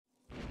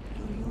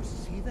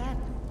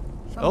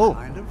Some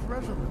kind of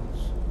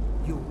resonance.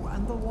 You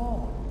and the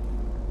wall.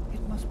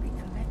 It must be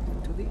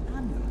connected to the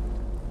amulet.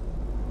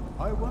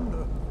 I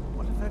wonder,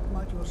 what effect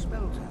might your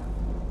spells have?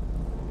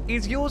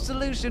 Is your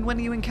solution when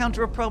you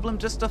encounter a problem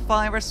just to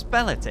fire a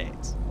spell at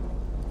it?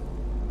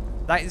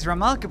 That is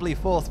remarkably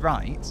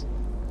forthright.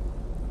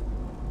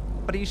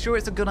 But are you sure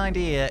it's a good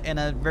idea in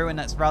a ruin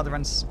that's rather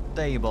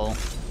unstable?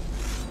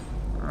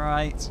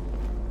 Right.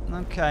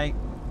 Okay.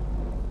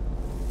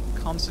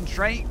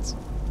 Concentrate.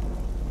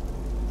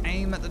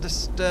 Aim at the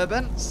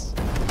disturbance.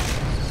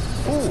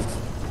 Ooh.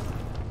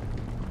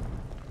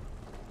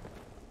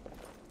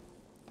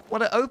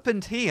 Well, it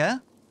opened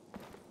here,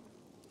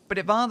 but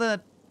it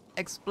rather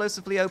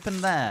explosively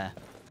opened there.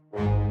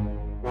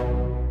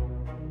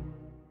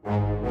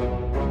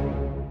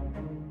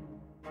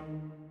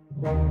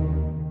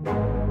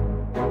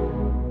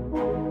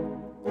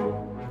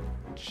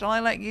 Shall I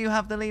let you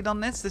have the lead on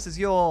this? This is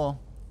your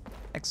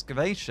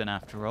excavation,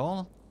 after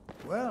all.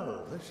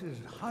 Well, this is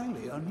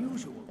highly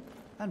unusual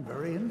and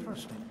very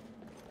interesting.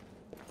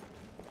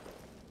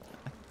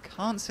 I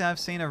can't say I've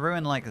seen a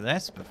ruin like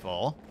this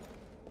before.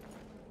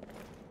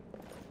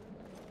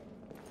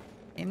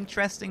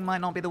 Interesting might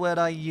not be the word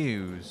I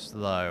use,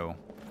 though.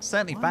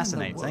 Certainly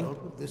fascinating. Why in the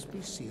world would this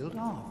be sealed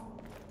off?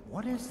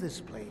 What is this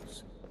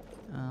place?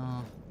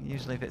 Oh,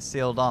 usually if it's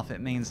sealed off,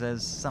 it means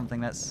there's something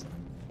that's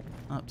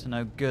up to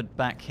no good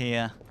back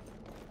here.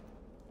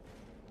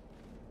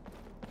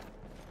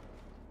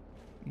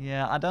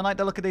 Yeah, I don't like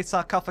the look of these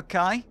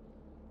sarcophagi.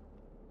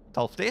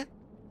 Tolfdir?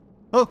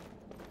 Oh!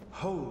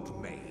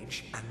 Hold,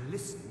 mage, and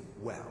listen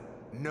well.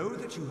 Know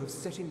that you have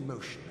set in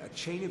motion a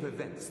chain of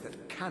events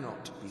that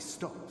cannot be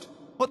stopped.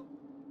 What?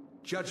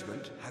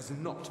 Judgment has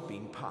not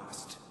been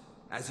passed,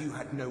 as you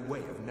had no way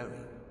of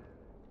knowing.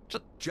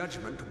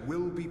 Judgment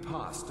will be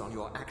passed on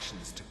your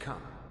actions to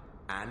come,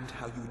 and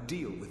how you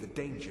deal with the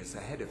dangers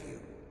ahead of you.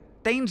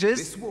 Dangers?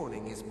 This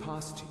warning is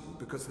passed to you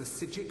because the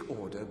Psijic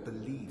Order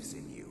believes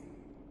in you.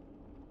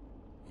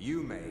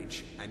 You,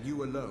 mage, and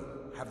you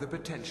alone, have the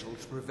potential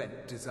to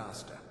prevent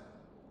disaster.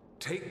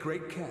 Take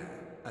great care,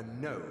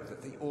 and know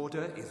that the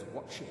Order is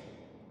watching.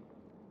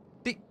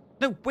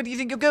 No, where do you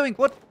think you're going?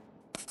 What?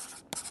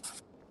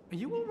 Are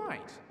you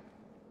alright?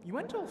 You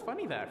went all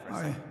funny there for a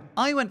second.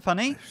 I went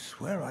funny. I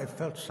swear I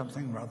felt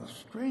something rather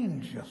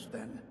strange just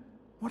then.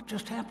 What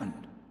just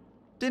happened?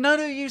 Did none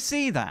of you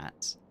see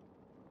that?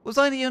 Was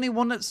I the only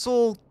one that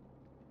saw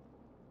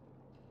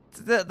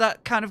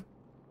that kind of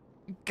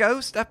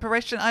ghost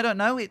apparition? I don't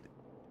know.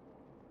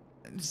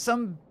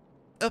 Some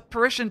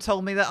apparition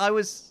told me that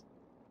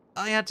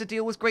I had to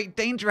deal with great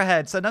danger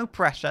ahead, so no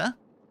pressure.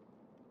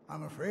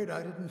 I'm afraid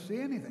I didn't see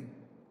anything.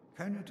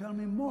 Can you tell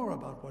me more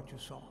about what you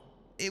saw?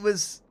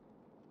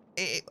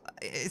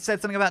 It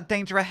said something about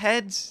danger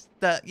ahead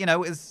that, you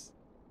know,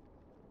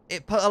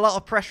 it put a lot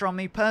of pressure on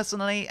me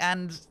personally,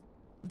 and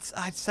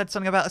I said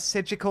something about a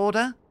Psijic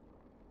Order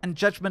and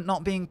judgment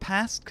not being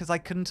passed because I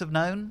couldn't have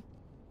known.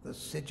 The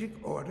Psijic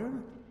Order?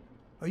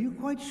 Are you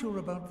quite sure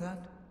about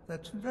that?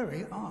 That's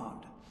very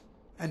odd.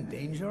 And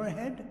danger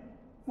ahead?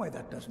 Why,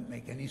 that doesn't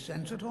make any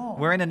sense at all.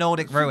 We're in a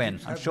Nordic ruin.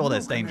 I'm sure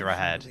there's no danger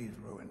connection ahead. to these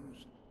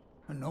ruins,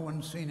 and no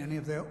one's seen any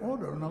of their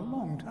order in a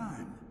long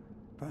time.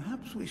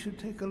 Perhaps we should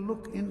take a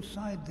look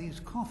inside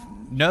these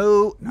coffins.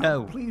 No, now,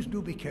 no. Please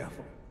do be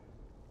careful.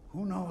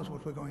 Who knows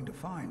what we're going to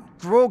find?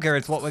 Draugr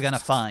is what we're going to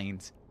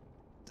find.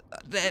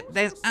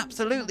 There's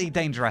absolutely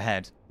danger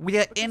ahead. We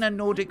are in a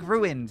Nordic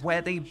ruin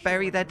where they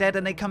bury their dead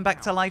and they come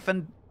back to life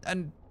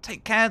and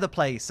take care of the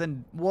place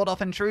and ward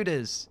off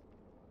intruders.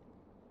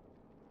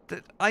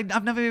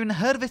 I've never even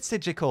heard of a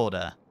Psijic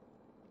Order.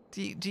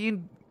 Do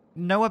you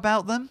know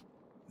about them?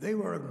 They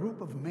were a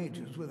group of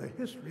mages with a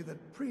history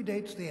that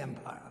predates the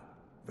Empire.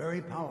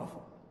 Very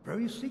powerful,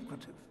 very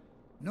secretive.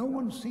 No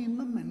one's seen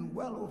them in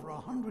well over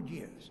 100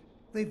 years.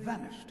 They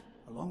vanished,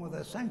 along with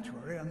their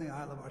sanctuary on the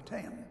Isle of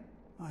Artaeum.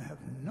 I have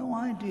no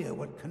idea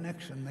what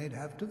connection they'd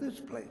have to this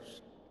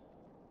place.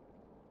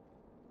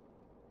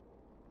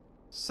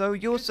 So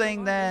you're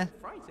saying they're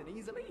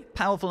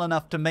powerful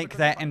enough to make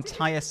their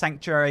entire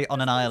sanctuary on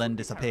an island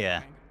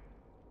disappear?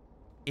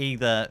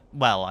 Either,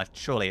 well,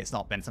 surely it's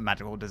not been some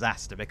magical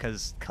disaster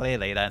because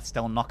clearly they're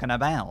still knocking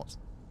about.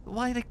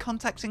 Why are they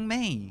contacting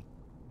me?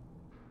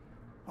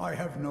 I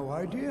have no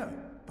idea,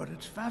 but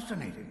it's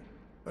fascinating.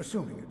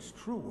 Assuming it's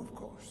true, of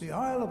course. The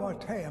Isle of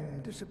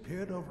Artaeum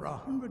disappeared over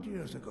 100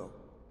 years ago,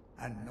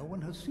 and no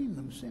one has seen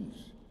them since.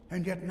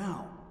 And yet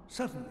now,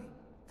 suddenly,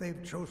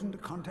 they've chosen to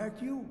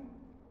contact you.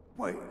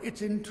 Why,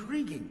 it's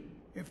intriguing.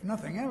 If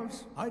nothing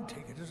else, I'd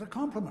take it as a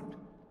compliment.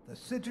 The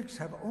Psijics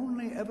have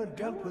only ever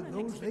dealt with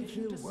those they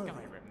feel worthy.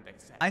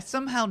 I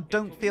somehow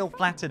don't feel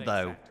flattered,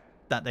 though,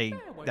 that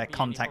they're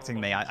contacting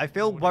me. I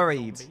feel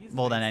worried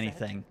more than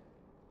anything.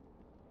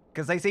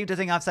 Because they seem to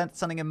think I've set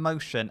something in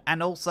motion,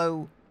 and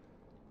also,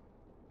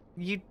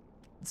 you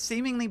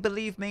seemingly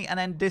believe me and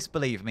then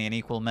disbelieve me in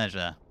equal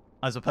measure.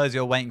 I suppose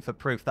you're waiting for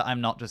proof that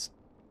I'm not just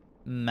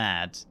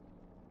mad.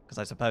 Because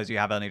I suppose you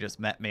have only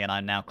just met me and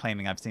I'm now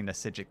claiming I've seen the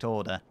Psijic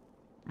Order.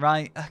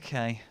 Right,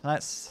 okay,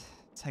 let's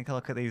take a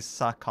look at these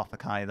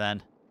sarcophagi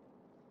then.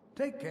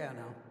 Take care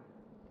now.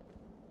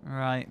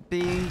 Right,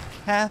 be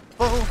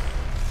careful.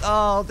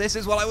 Oh, this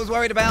is what I was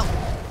worried about.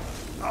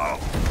 Oh.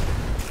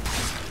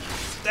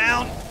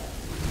 Down.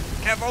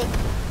 Careful.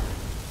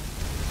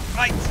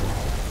 Right.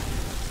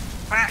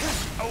 Back.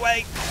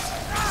 Away.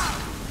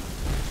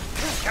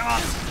 Come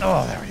on.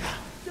 Oh, there we go.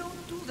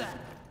 Don't do that.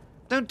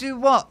 Don't do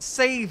what?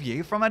 Save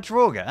you from a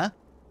Draugr?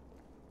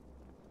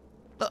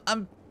 Look,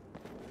 I'm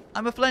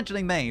a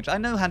fledgling mage. I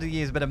know how to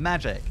use a bit of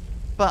magic.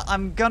 But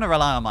I'm gonna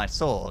rely on my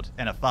sword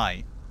in a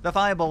fight. The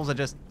fireballs are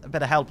just a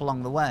bit of help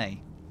along the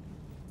way.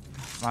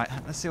 Right,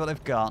 let's see what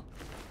they've got.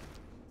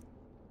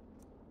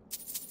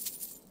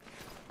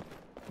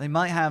 They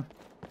might have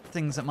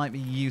things that might be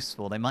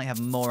useful. They might have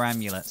more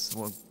amulets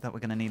that we're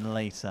going to need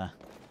later.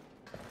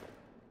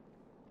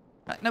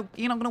 No,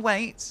 you're not going to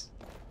wait.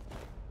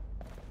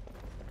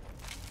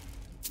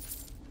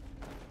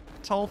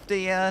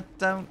 Tolfdir,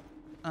 don't...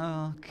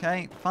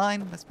 Okay,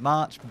 fine. Let's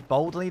march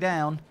boldly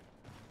down.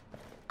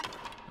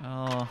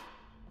 Oh...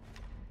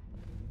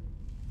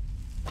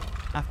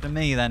 After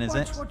me, then, is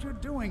it? Watch what you're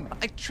doing.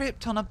 I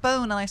tripped on a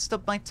bone and I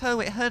stubbed my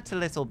toe. It hurt a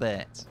little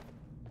bit.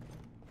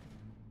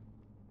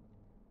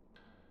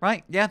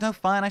 Right, yeah, no,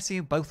 fine. I see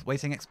you both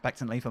waiting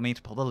expectantly for me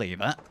to pull the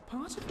lever.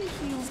 Part of me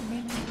feels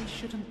maybe we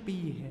shouldn't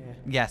be here.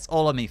 Yes,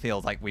 all of me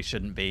feels like we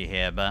shouldn't be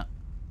here, but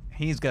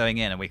he's going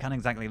in and we can't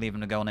exactly leave him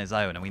to go on his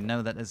own. And we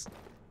know that there's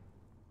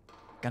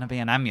going to be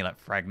an amulet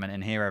fragment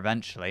in here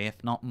eventually,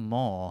 if not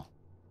more.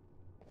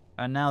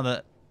 And now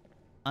that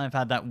I've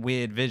had that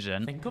weird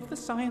vision... Think of the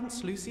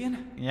science,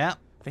 Lucian. Yeah.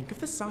 Think of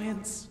the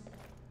science.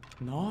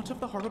 Not of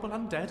the horrible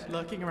undead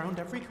lurking around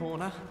every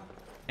corner.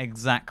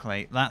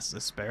 Exactly. That's the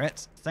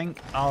spirit.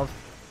 Think of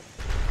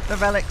the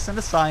relics and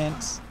the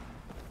science.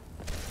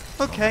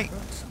 Okay.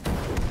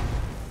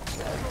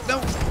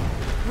 No.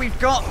 We've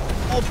got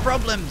more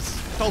problems,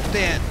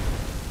 Tolfdir.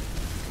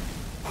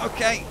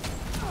 Okay.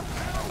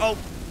 Oh.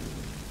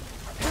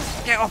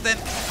 Get off him.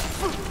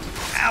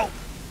 Ow.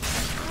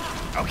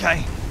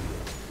 Okay.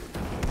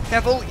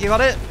 Careful, you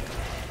got it?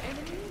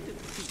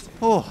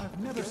 Oh.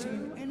 I've never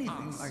seen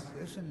anything like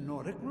this in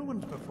Nordic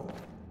ruins before.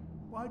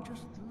 Why,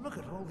 just look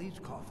at all these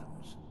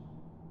coffins.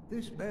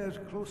 This bears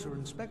closer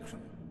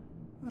inspection.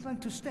 I'd like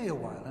to stay a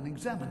while and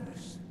examine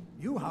this.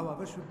 You,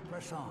 however, should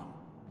press on.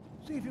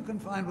 See if you can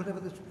find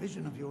whatever this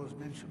vision of yours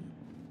mentioned.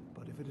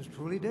 But if it is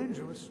truly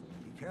dangerous,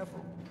 be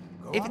careful.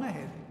 Go on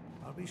ahead.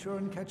 I'll be sure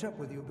and catch up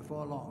with you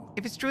before long.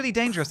 If it's truly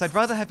dangerous, I'd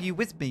rather have you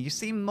with me. You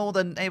seem more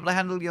than able to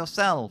handle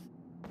yourself.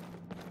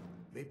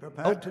 Be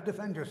prepared to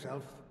defend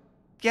yourself.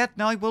 Yeah,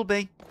 no, I will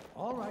be.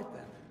 All right,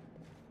 then.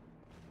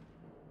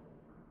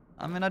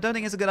 I mean, I don't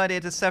think it's a good idea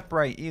to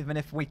separate, even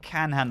if we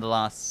can handle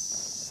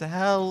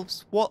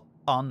ourselves. What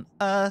on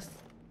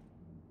earth?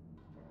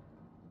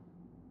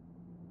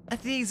 Are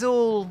these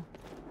all...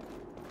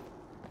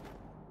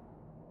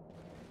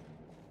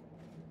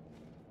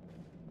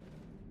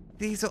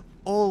 These are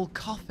all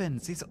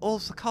coffins. These are all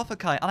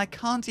sarcophagi, and I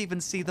can't even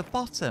see the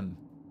bottom.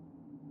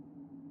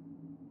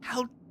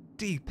 How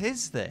deep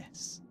is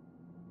this?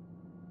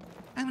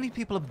 How many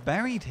people are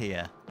buried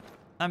here?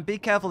 And be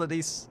careful that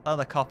these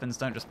other coffins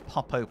don't just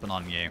pop open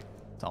on you,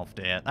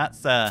 Tolfdir.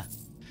 That's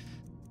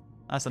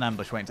an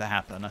ambush waiting to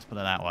happen, let's put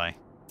it that way.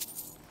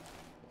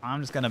 I'm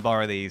just going to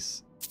borrow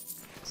these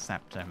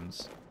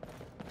septums.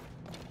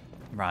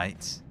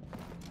 Right.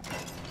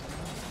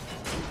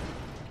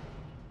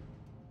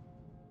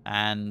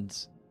 And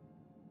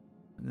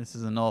this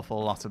is an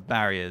awful lot of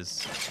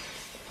barriers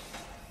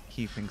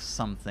keeping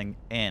something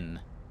in.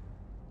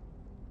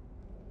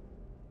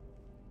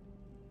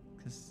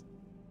 Because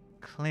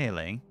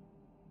clearly,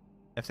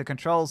 if the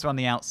controls are on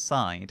the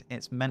outside,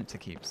 it's meant to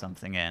keep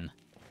something in.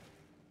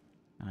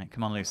 Alright,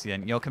 come on,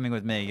 Lucian. You're coming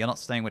with me. You're not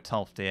staying with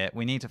Tolfdir.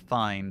 We need to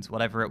find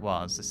whatever it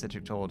was the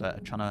Sigil Order are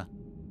trying to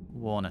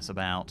warn us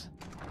about.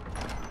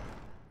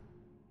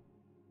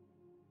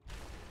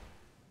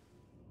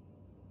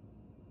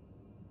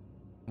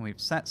 We've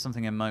set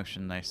something in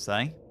motion, they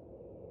say.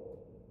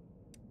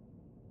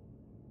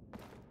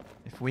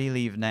 If we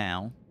leave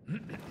now,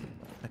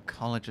 the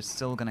college is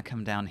still going to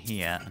come down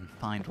here and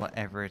find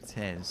whatever it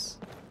is.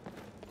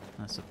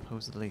 That's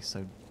supposedly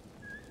so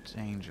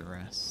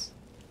dangerous.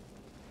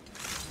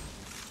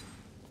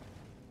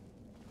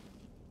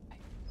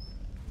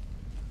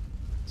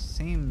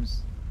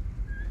 Seems...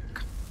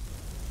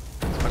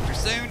 Spoke too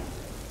soon.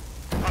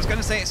 I was going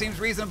to say it seems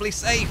reasonably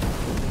safe.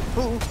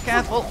 Ooh,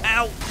 careful.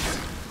 Ow.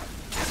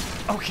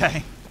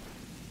 Okay.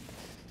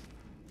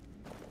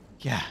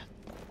 Yeah.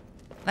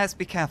 Let's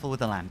be careful with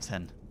the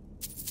lantern.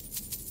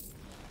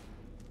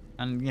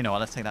 And you know what,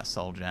 let's take that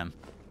soul gem.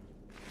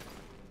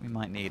 We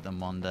might need them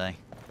one day.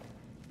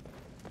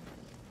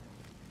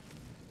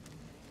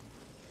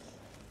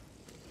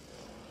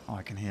 Oh,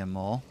 I can hear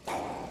more.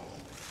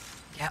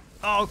 Yeah,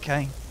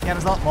 okay. Yeah,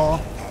 there's a lot more.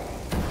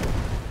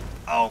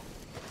 Oh!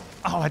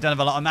 Oh, I don't have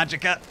a lot of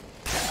magicka.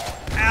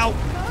 Ow!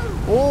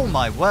 Oh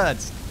my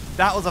words!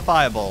 That was a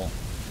fireball.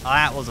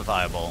 That was a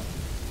fireball.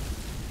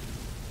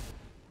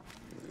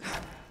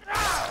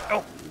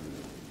 Oh!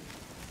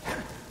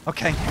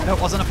 Okay, no,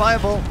 it wasn't a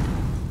fireball.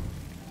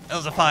 It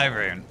was a fire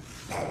rune.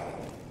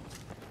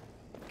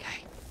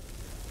 Okay.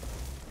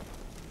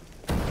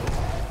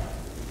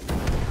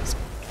 Let's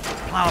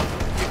plow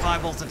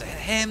fireballs into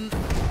him.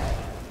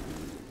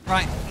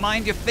 Right,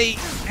 mind your feet.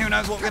 Who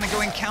knows what we're going to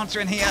go encounter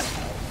in here.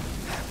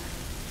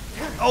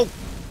 Oh,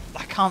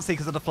 I can't see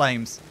because of the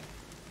flames.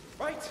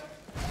 Right.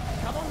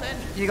 Come on then.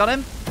 You got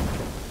him?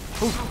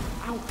 Ooh.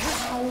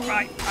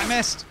 Right, I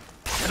missed.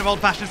 Bit of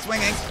old-fashioned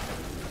swinging.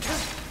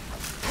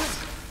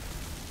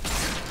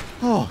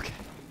 Oh, okay.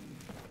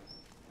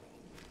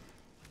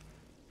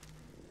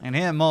 And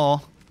here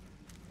more.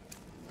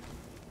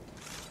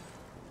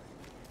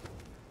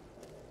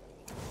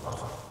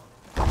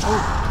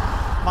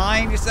 Oh,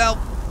 mind yourself.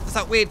 That's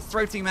that weird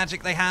throaty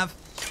magic they have.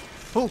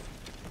 Oh.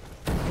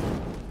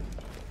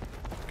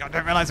 God, I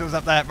didn't realise it was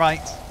up there.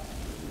 Right.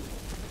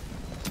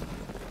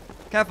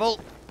 Careful.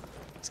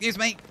 Excuse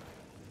me.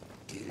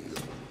 You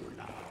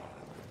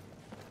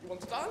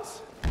want to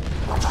dance?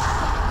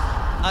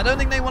 I don't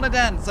think they want to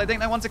dance. I think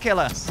they want to kill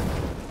us.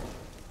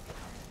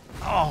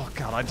 Oh,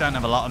 God, I don't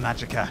have a lot of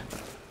magicka.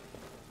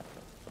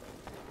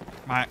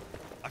 Right.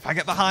 If I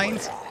get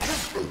behind.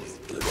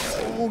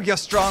 Oh, you're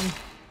strong.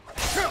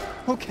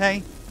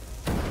 Okay.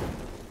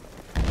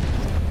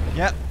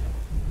 Yep.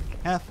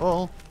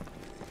 Careful.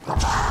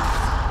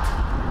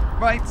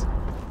 Right.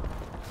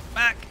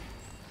 Back.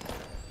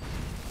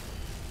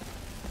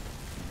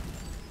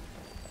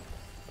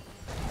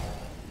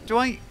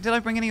 Did I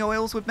bring any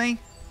oils with me?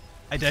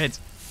 I did.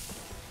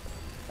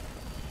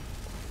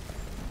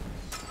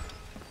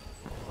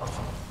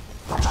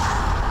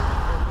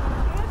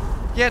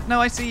 Yeah,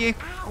 no, I see you.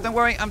 Don't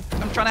worry, I'm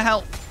trying to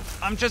help.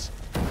 I'm just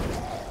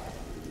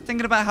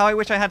thinking about how I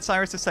wish I had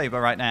Cyrus'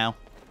 saber right now.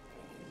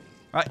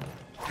 Right,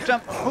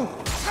 jump. Ooh.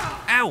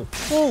 Ow.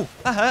 Ooh,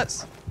 that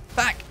hurts.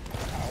 Back.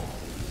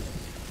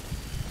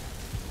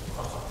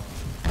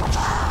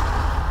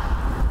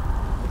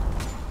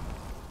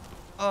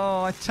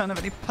 Oh, I don't have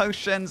any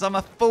potions. I'm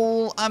a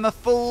fool. I'm a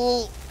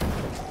fool.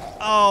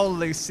 Oh,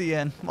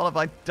 Lucian, what have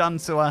I done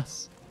to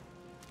us?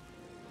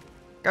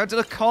 Go to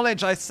the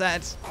college, I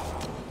said.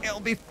 It'll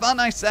be fun,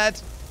 I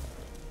said.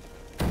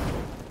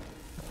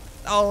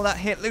 Oh, that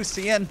hit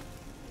Lucian.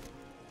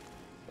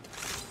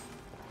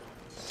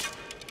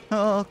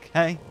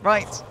 Okay,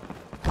 right.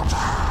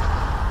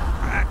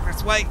 Back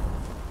this way.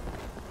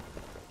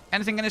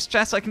 Anything in his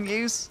chest I can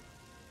use?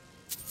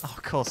 Oh,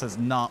 of course there's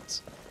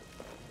not.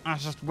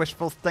 That's just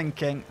wishful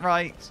thinking.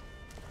 Right.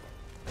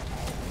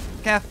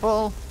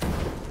 Careful.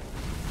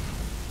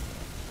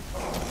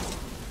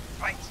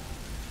 Right.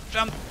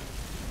 Jump.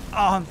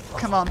 Oh,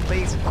 come on,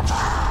 please. If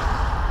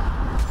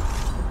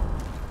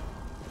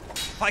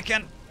I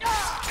can.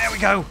 There we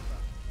go.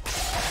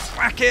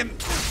 Whack him.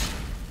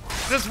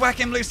 Just whack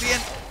him, Lucian.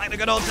 Like the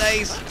good old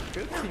days.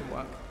 Good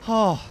teamwork.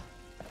 Oh.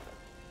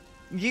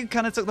 You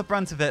kind of took the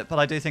brunt of it, but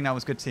I do think that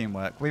was good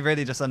teamwork. We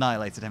really just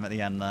annihilated him at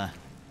the end there.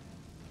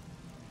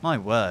 My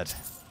word.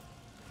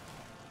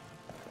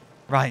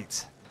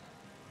 Right.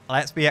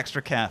 Let's be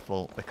extra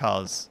careful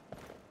because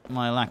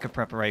my lack of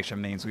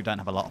preparation means we don't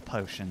have a lot of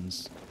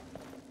potions.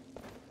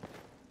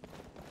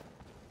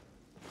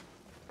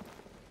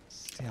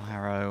 Steel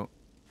arrow,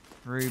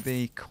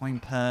 ruby, coin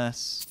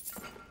purse.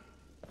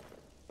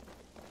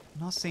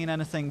 Not seeing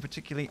anything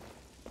particularly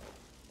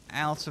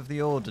out of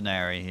the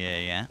ordinary here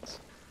yet.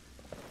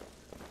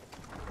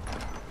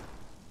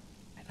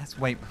 Let's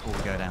wait before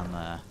we go down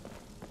there.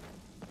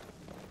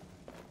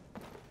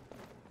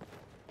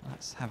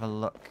 Let's have a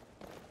look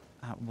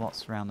at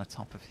what's around the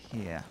top of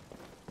here.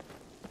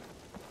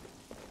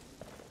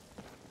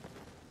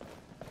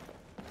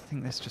 I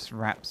think this just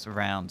wraps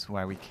around to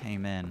where we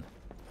came in.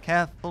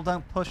 Careful,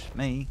 don't push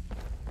me.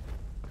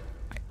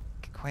 Right,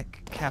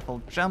 quick,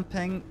 careful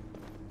jumping.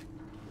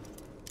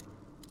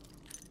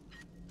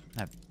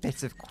 A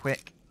bit of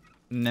quick,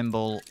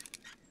 nimble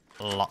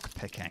lock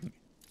picking.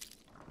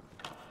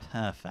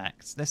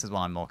 Perfect. This is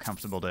what I'm more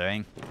comfortable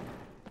doing.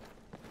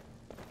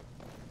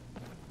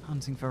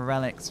 Hunting for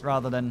relics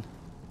rather than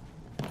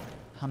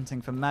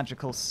hunting for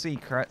magical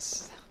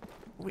secrets.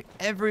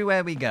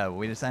 Everywhere we go,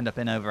 we just end up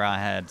in over our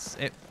heads.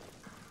 It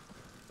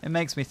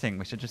makes me think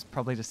we should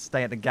probably just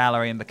stay at the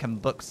gallery and become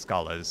book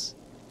scholars.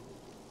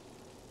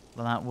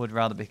 But that would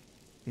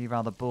be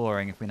rather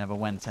boring if we never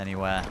went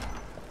anywhere.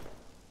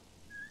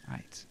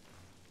 Right.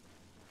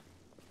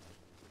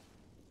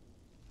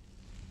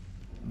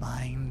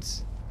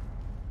 Mind.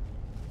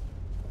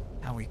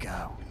 How we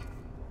go.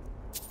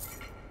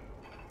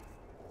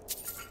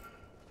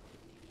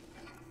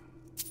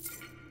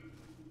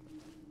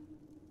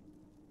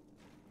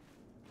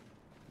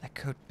 There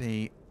could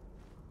be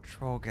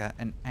Trogger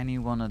in any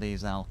one of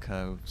these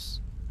alcoves.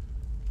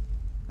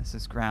 This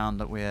is ground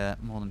that we're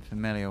more than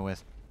familiar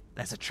with.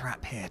 There's a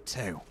trap here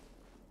too.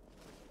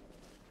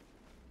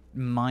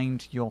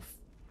 Mind your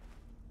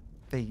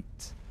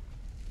feet.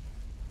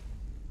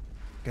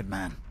 Good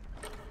man.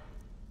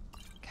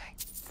 Okay.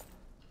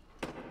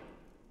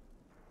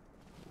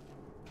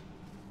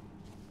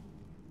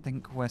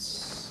 Think we're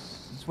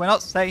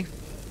not safe.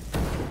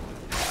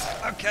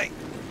 Okay.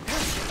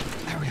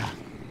 There we are.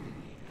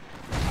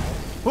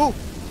 Oh!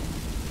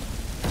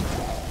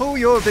 Oh,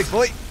 you're a big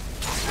boy.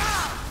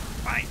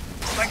 Right,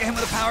 let's get him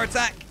with a power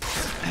attack.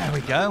 There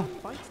we go.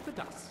 Bites the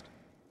dust.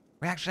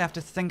 We actually have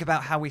to think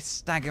about how we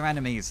stagger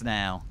enemies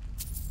now.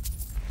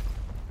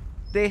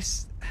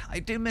 This, I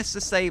do miss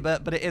the saber,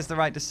 but it is the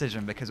right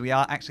decision because we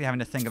are actually having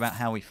to think about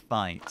how we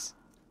fight.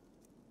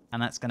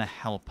 And that's going to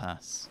help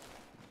us.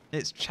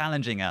 It's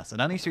challenging us,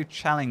 and only through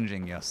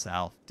challenging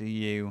yourself do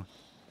you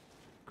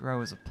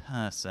grow as a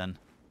person.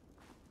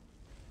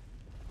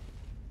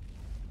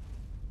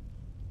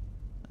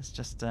 Let's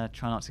just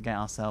try not to get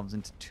ourselves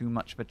into too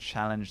much of a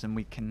challenge than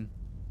we can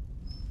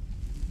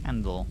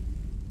handle.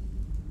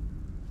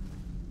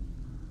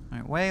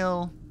 Right,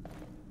 whale.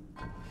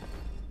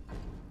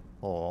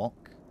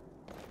 Hawk.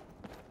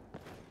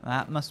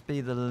 That must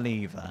be the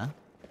lever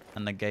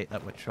and the gate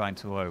that we're trying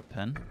to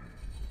open.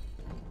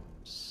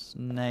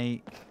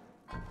 Snake.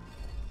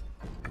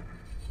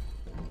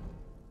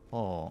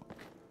 Hawk.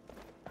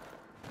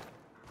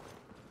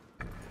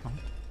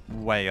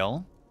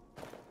 Whale.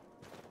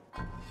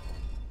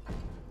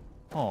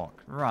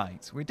 Hawk.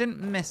 Right. We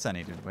didn't miss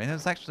any, did we? There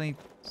was actually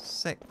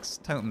 6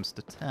 totems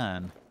to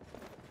turn.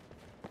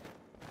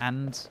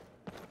 And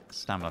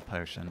stamina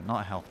potion.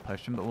 Not a health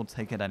potion, but we'll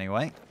take it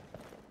anyway.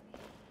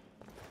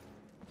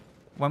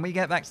 When we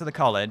get back to the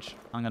college,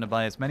 I'm going to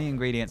buy as many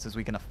ingredients as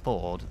we can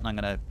afford, and I'm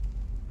going to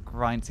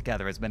grind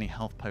together as many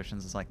health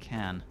potions as I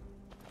can.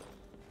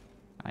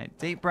 Alright,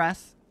 deep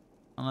breath,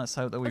 and let's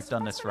hope that we've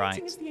done this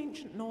right. As the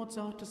ancient Nords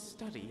are to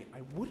study, I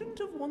wouldn't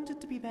have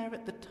wanted to be there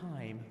at the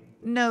time.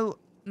 No,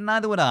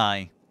 neither would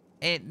I.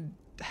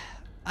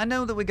 I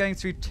know that we're going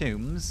through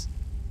tombs,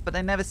 but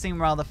they never seem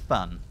rather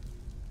fun.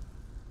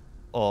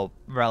 Or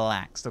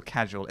relaxed or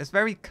casual. It's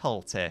very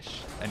cultish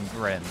and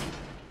grim.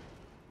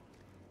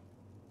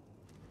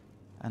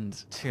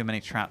 And too many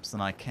traps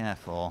than I care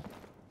for.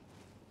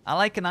 I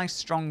like a nice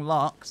strong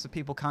lock so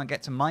people can't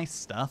get to my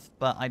stuff,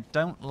 but I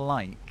don't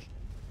like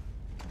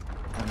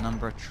the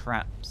number of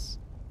traps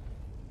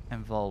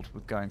involved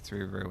with going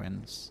through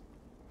ruins.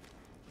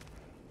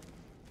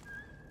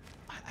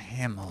 I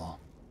hear more.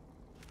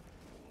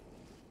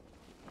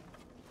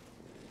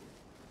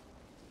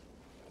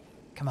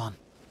 Come on.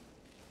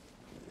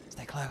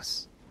 Stay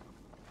close.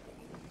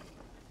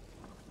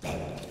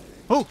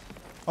 Oh!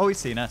 Oh, he's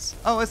seen us.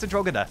 Oh, it's the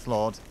Drogodeath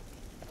Lord.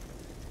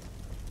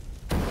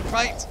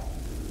 Right.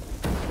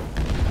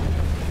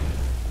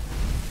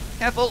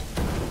 Careful.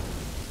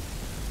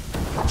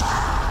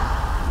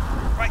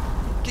 Right.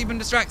 Keep him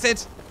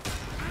distracted.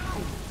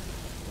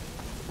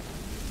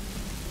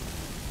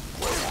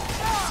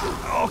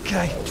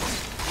 Okay.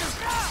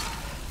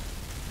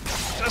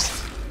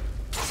 Just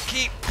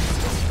keep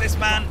this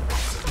man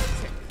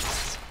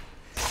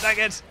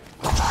staggered.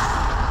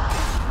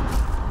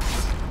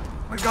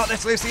 We've got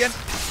this, Lucian.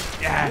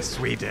 Yes,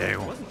 we do.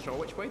 I wasn't sure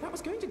which way that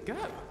was going to go.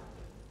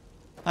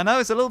 I know,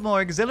 it's a little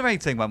more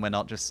exhilarating when we're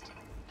not just,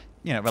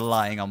 you know,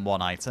 relying on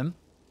one item.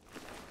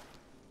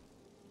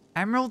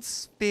 Emerald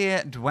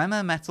Spear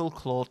Dwemer Metal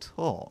Claw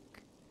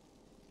Torque.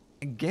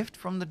 A gift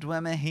from the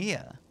Dwemer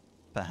here,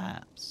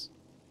 perhaps.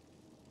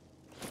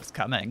 It's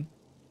coming.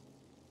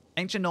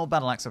 Ancient Nord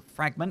Battle Axe of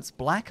Fragments.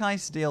 Black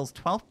Ice deals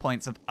 12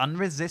 points of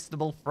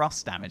unresistible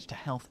frost damage to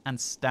health and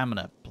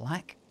stamina.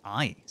 Black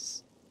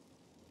Ice.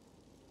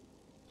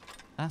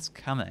 That's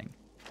coming.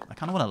 I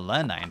kind of want to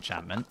learn that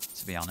enchantment,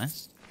 to be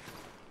honest.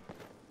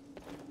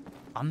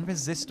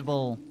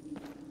 Unresistible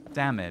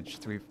damage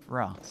through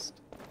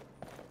frost.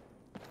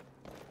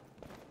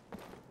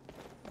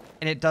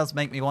 And it does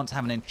make me want to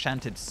have an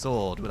enchanted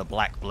sword with a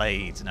black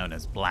blade known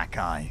as Black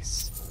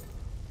Ice.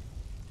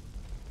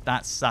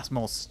 That's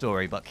more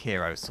storybook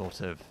hero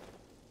sort of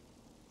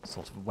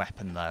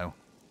weapon though.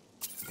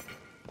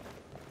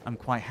 I'm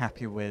quite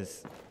happy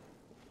with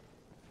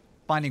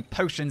finding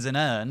potions in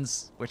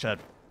urns, which are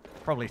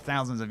probably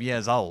thousands of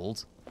years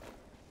old,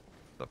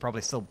 but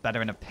probably still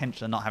better in a pinch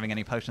than not having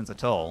any potions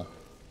at all.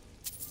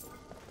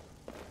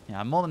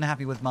 Yeah, I'm more than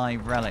happy with my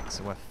relics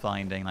that we're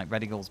finding, like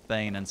Redigal's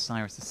Bane and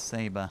Cyrus'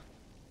 Saber.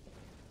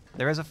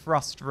 There is a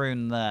frost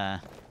rune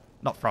there.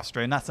 Not frost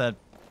rune, that's a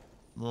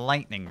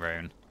lightning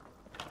rune.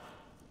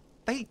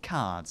 Fate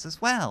cards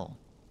as well.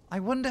 I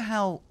wonder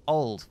how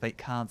old fate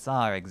cards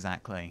are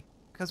exactly.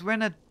 Because we're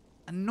in a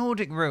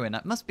Nordic ruin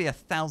that must be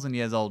 1,000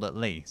 years old at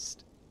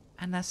least.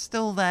 And they're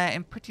still there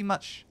in pretty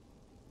much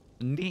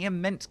near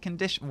mint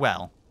condition.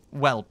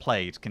 Well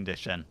played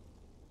condition.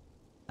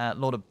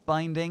 Lord of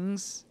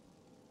Bindings.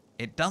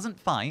 It doesn't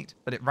fight,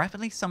 but it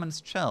rapidly summons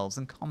churls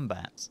in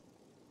combat.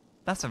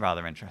 That's a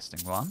rather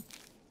interesting one.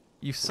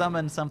 You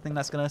summon something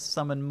that's going to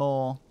summon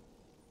more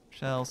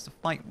churls to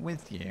fight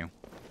with you.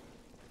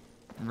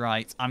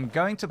 Right, I'm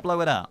going to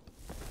blow it up.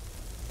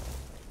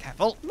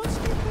 Careful.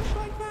 Must you push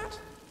like that?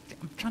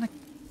 I'm trying to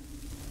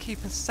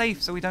keep us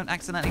safe so we don't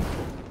accidentally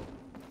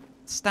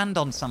stand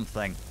on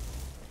something.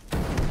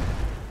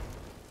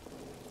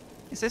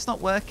 Is this not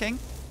working?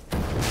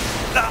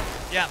 Ah,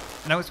 yeah,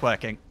 no, it's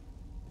working.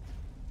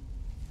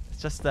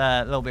 It's just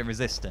a little bit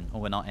resistant,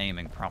 or we're not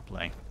aiming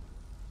properly.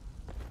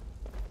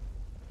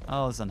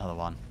 Oh, there's another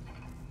one.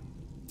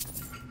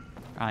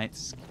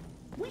 Right.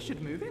 We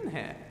should move in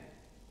here.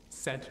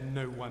 Said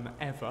no one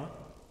ever.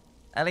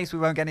 At least we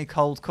won't get any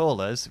cold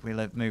callers if we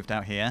moved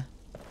out here.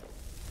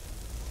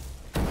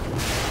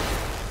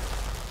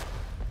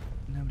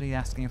 Nobody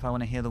asking if I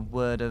want to hear the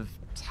word of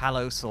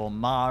Talos or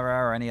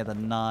Mara or any other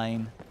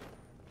 9.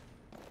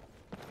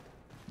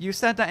 You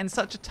said that in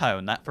such a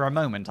tone that for a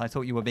moment I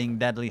thought you were being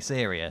deadly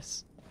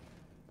serious.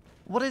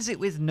 What is it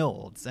with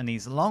Nords and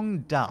these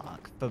long,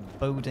 dark,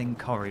 foreboding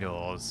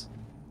corridors?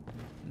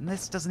 And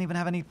this doesn't even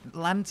have any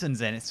lanterns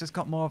in, it's just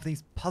got more of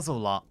these puzzle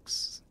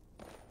locks.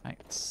 Right,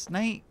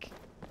 snake,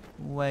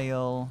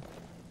 whale,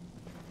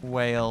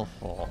 whale,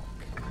 hawk.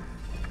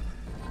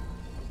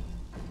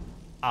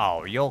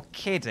 Oh, you're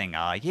kidding,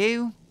 are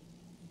you?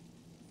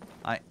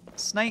 Right,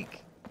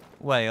 snake,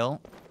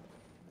 whale,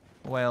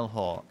 whale,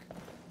 hawk.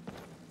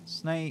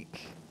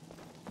 Snake.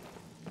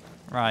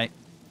 Right.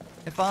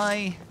 If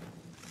I...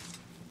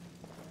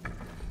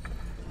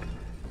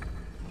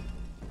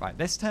 Right,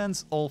 this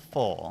turns all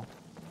 4.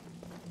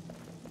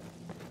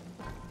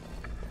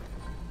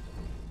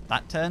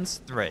 That turns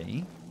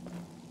 3.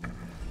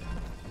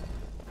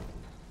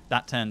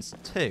 That turns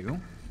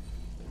 2.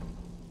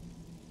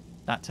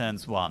 That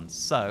turns 1.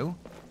 So,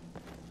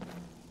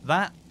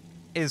 that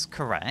is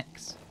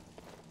correct.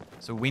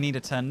 So we need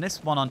to turn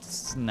this one onto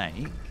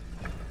snake.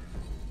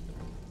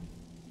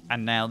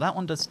 And now that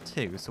one does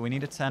 2, so we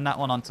need to turn that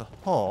one onto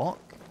hawk.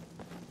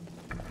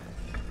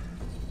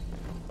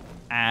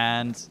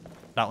 And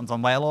that one's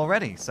on whale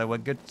already, so we're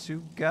good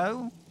to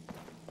go?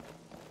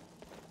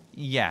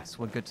 Yes,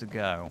 we're good to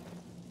go.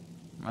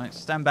 Right,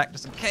 stand back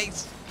just in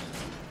case.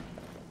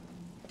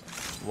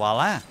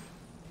 Voila.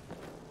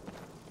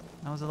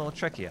 That was a little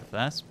tricky at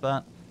first,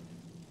 but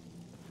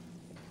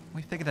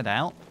we figured it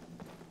out.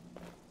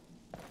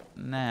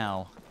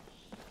 Now,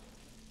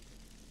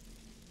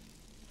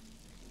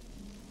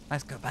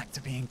 let's go back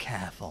to being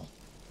careful.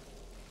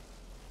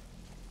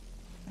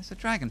 There's a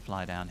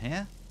dragonfly down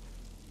here.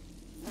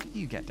 How do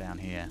you get down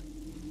here?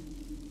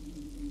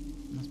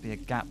 Must be a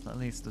gap that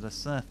leads to the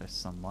surface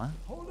somewhere.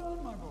 Hold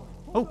on, my boy.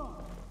 Oh!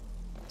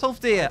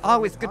 Tolfdir!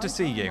 Oh, it's good to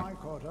see you. I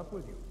caught up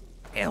with you.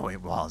 Oh,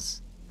 it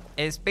was.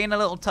 It's been a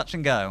little touch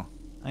and go.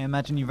 I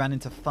imagine you ran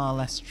into far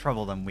less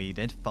trouble than we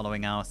did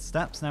following our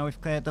steps. Now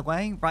we've cleared the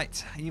way.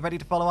 Right, are you ready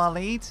to follow our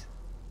lead?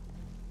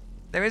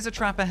 There is a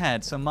trap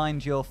ahead, so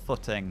mind your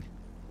footing.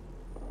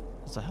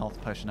 There's a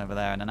health potion over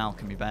there and an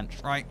alchemy bench.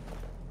 Right.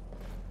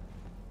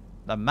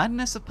 The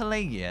Madness of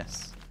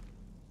Pelagius.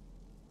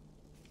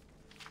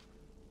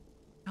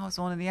 That was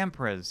one of the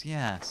Emperors,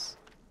 yes.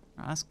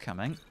 Right, that's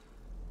coming.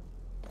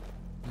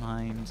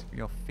 Mind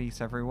your feet,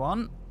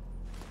 everyone.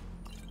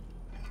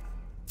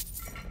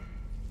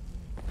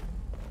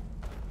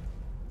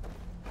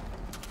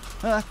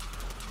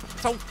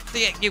 Oh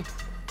dear, you...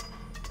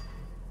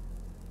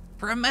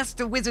 For a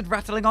master wizard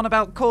rattling on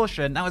about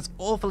caution, that was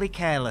awfully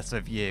careless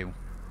of you.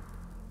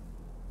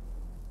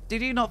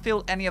 Did you not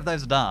feel any of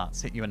those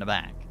darts hit you in the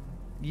back?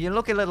 You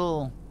look a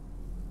little...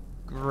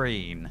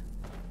 green.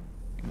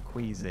 And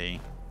queasy.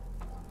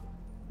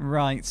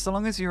 Right, so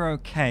long as you're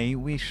okay,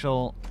 we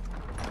shall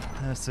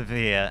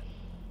persevere.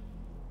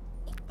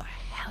 What the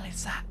hell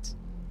is that?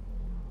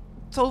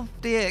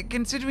 Tolfdir,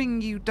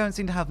 considering you don't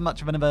seem to have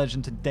much of an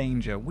aversion to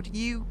danger, would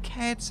you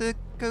care to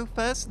go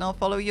first and I'll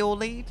follow your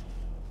lead?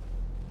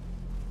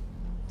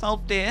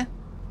 Tolfdir?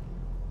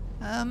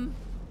 Well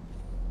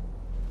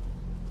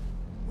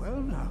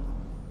now,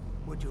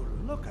 would you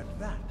look at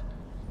that?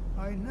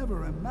 I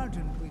never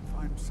imagined we'd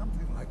find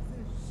something like this.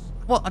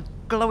 What, a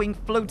glowing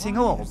floating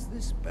Why orb? is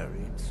this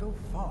buried so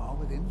far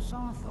within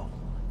Sarthol?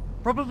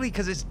 Probably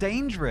because it's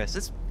dangerous.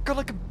 It's got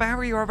like a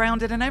barrier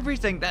around it and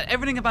everything.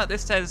 Everything about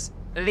this says,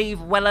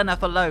 leave well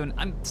enough alone.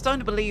 I'm starting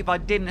to believe I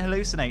didn't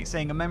hallucinate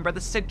seeing a member of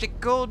the Sigic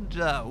God.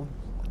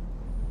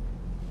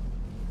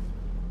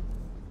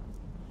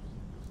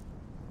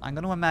 I'm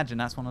going to imagine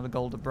that's one of the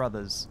Golden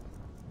Brothers.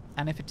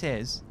 And if it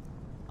is,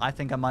 I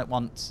think I might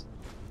want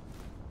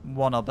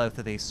one or both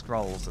of these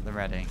scrolls at the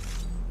ready.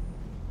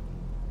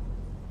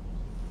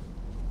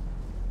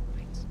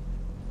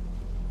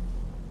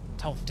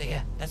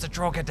 Tolfdir, there's a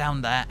Draugr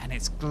down there, and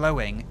it's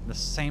glowing the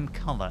same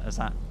colour as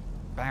that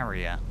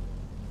barrier.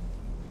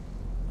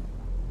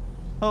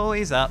 Oh,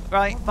 he's up.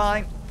 Right,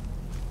 fine.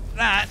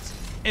 That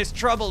is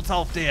trouble,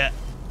 Tolfdir.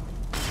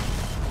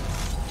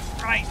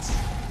 Right.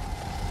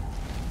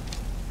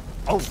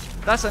 Oh,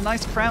 that's a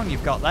nice crown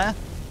you've got there.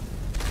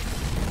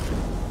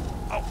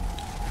 Oh.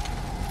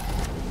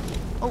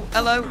 Oh,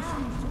 hello.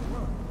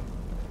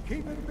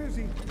 Keep it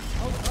busy.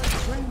 I'll try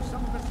to drain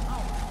some of its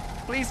power.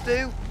 Please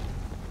do.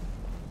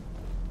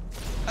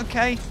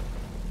 Okay.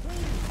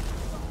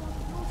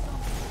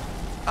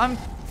 I'm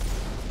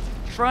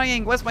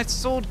trying. Where's my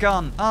sword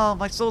gone? Oh,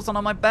 my sword's not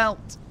on my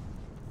belt.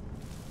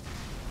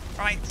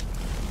 Right.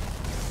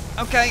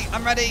 Okay,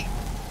 I'm ready.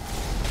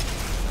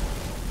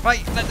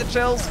 Right, let the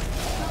chills.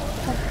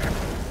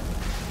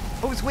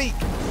 Oh, it's weak.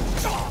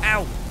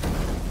 Ow.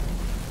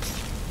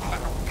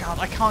 Oh, God,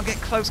 I can't get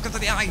close because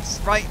of the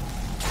ice. Right.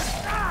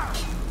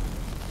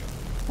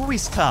 Oh,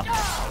 he's tough.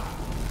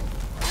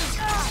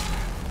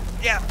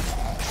 Yeah.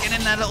 Get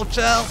in there, little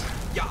churl.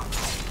 Yeah.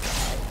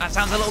 That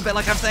sounds a little bit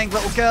like I'm saying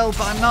little girl,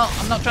 but I'm not.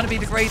 I'm not trying to be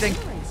degrading.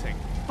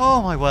 Oh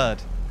my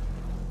word.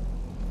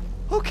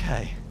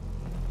 Okay.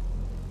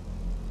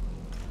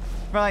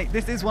 Right,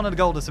 this is one of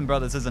the Golderson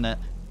brothers, isn't it?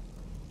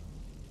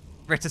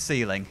 Ritter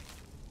Sealing.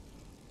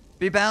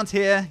 Be bound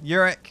here,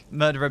 Uric,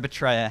 murderer,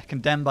 betrayer,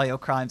 condemned by your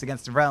crimes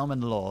against the realm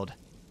and lord.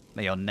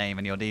 May your name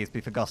and your deeds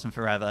be forgotten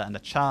forever, and the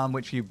charm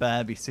which you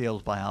bear be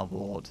sealed by our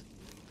ward.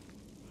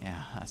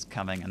 Yeah, that's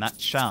coming, and that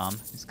charm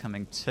is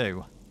coming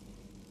too.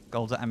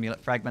 Golder Amulet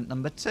Fragment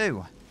number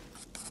 2.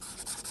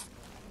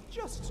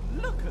 Just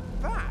look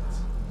at that!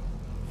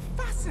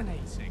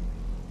 Fascinating!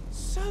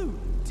 So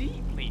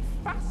deeply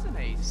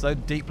fascinating! So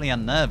deeply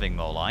unnerving,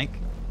 more like.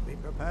 Be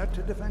prepared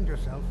to defend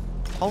yourself.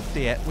 Oh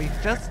dear, we've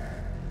just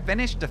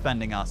finished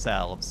defending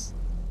ourselves.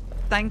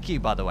 Thank you,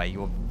 by the way,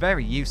 you were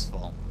very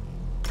useful.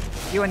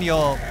 You and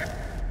your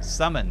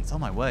summons. Oh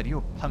my word, you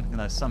were pumping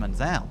those summons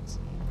out.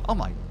 Oh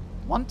my,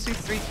 1, 2,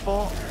 3,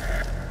 4.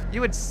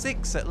 You had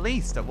 6 at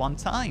least at one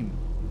time.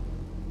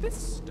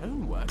 This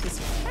stonework is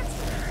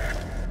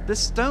fascinating. The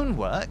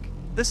stonework?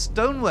 The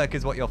stonework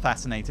is what you're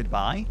fascinated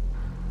by.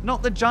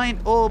 Not the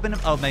giant orb in...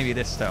 Oh, maybe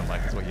this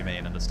stonework is what you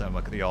mean, and the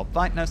stonework of the orb.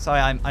 Right, no, sorry,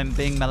 I'm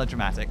being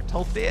melodramatic.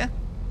 Tolfdir?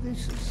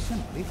 This is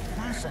simply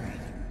fascinating.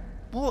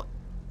 What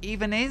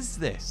even is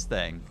this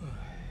thing?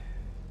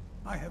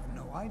 I have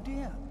no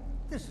idea.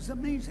 This is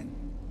amazing.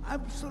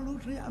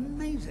 Absolutely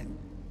amazing.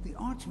 The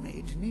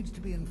Archmage needs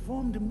to be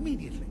informed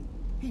immediately.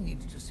 He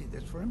needs to see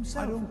this for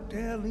himself. I don't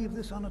dare leave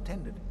this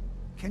unattended.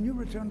 Can you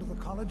return to the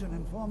college and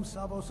inform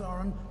Savo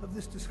Saran of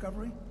this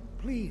discovery?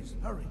 Please,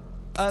 hurry.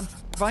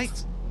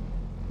 Right.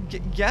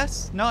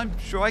 Yes? No, I'm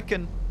sure I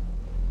can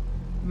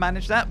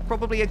manage that.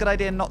 Probably a good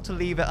idea not to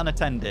leave it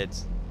unattended.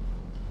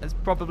 It's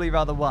probably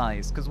rather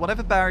wise, because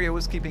whatever barrier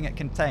was keeping it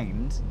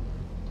contained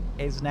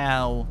is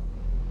now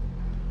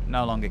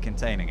no longer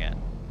containing it.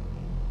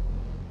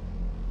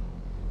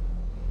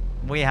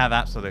 We have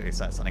absolutely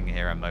set something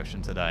here in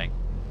motion today.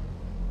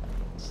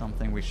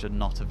 Something we should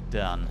not have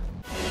done.